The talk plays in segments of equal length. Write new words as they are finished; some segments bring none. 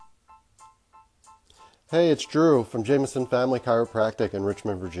Hey, it's Drew from Jameson Family Chiropractic in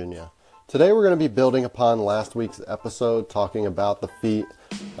Richmond, Virginia. Today we're going to be building upon last week's episode talking about the feet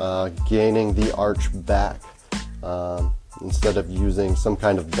gaining the arch back instead of using some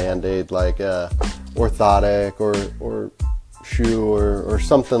kind of band-aid like orthotic or shoe or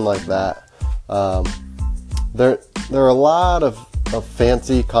something like that. There are a lot of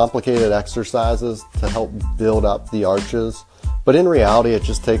fancy, complicated exercises to help build up the arches. But in reality, it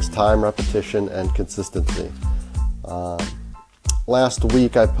just takes time, repetition, and consistency. Last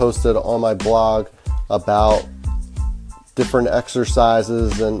week, I posted on my blog about different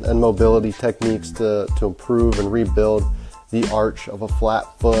exercises and mobility techniques to improve and rebuild the arch of a flat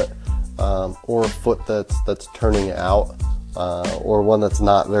foot or a foot that's turning out or one that's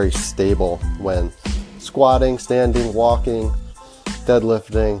not very stable when squatting, standing, walking,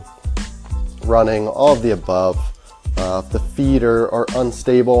 deadlifting, running, all of the above. If the feet are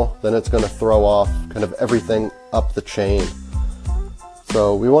unstable, then it's going to throw off kind of everything up the chain.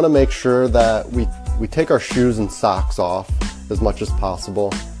 So we want to make sure that we take our shoes and socks off as much as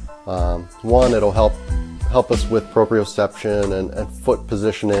possible. One, it'll help us with proprioception and foot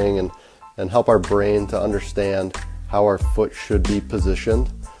positioning and help our brain to understand how our foot should be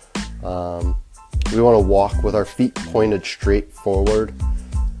positioned. We want to walk with our feet pointed straight forward.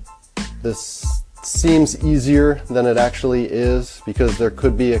 This seems easier than it actually is because there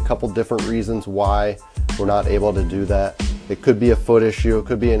could be a couple different reasons why we're not able to do that. It could be a foot issue, it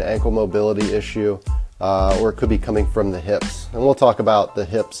could be an ankle mobility issue, or it could be coming from the hips. And we'll talk about the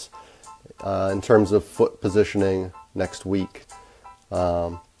hips in terms of foot positioning next week.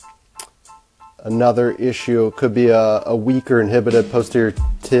 Another issue could be a weak or inhibited posterior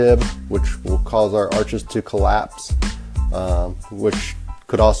tib, which will cause our arches to collapse, which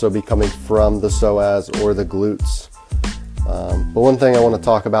could also be coming from the psoas or the glutes. But one thing I want to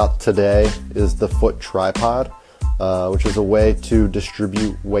talk about today is the foot tripod, which is a way to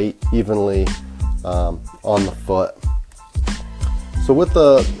distribute weight evenly on the foot. So what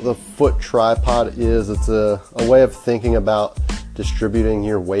the foot tripod is, it's a way of thinking about distributing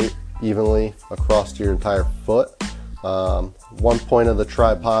your weight evenly across your entire foot. One point of the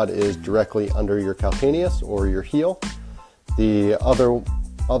tripod is directly under your calcaneus or your heel. The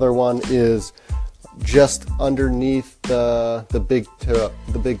other one is just underneath the big toe,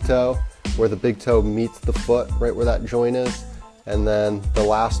 where the big toe meets the foot, right where that joint is. And then the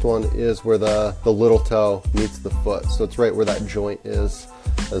last one is where the little toe meets the foot. So it's right where that joint is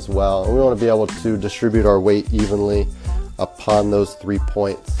as well. And we want to be able to distribute our weight evenly upon those 3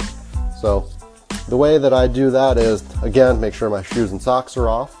 points. So the way that I do that is, again, make sure my shoes and socks are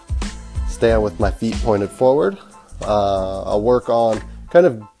off, stand with my feet pointed forward. I'll work on kind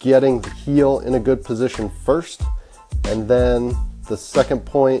of getting the heel in a good position first, and then the second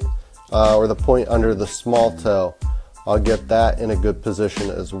point or the point under the small toe, I'll get that in a good position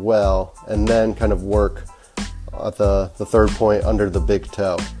as well, and then kind of work at the third point under the big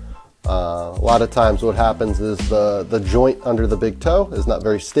toe. A lot of times what happens is the joint under the big toe is not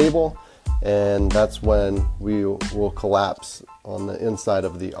very stable, and that's when we will collapse on the inside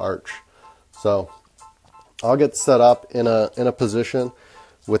of the arch. So I'll get set up in a position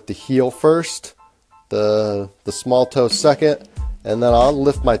with the heel first, the small toe second, and then I'll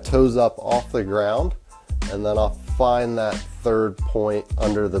lift my toes up off the ground, and then I'll find that third point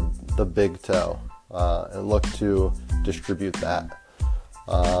under the big toe and look to distribute that.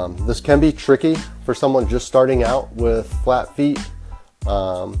 This can be tricky for someone just starting out with flat feet,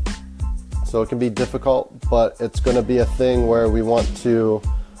 so it can be difficult, but it's going to be a thing where we want to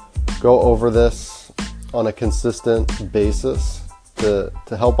go over this on a consistent basis to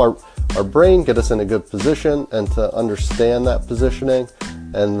help our brain get us in a good position and to understand that positioning,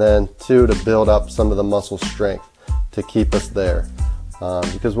 and then two, to build up some of the muscle strength to keep us there,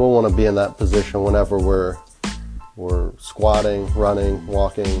 because we'll want to be in that position whenever we're squatting, running,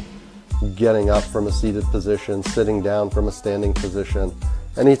 walking, getting up from a seated position, sitting down from a standing position,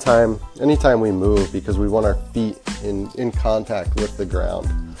 anytime we move, because we want our feet in contact with the ground.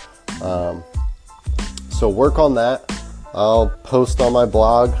 So work on that. I'll post on my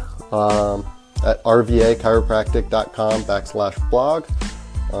blog at rvachiropractic.com/blog.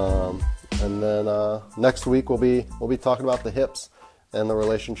 And then next week we'll be talking about the hips and the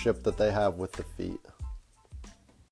relationship that they have with the feet.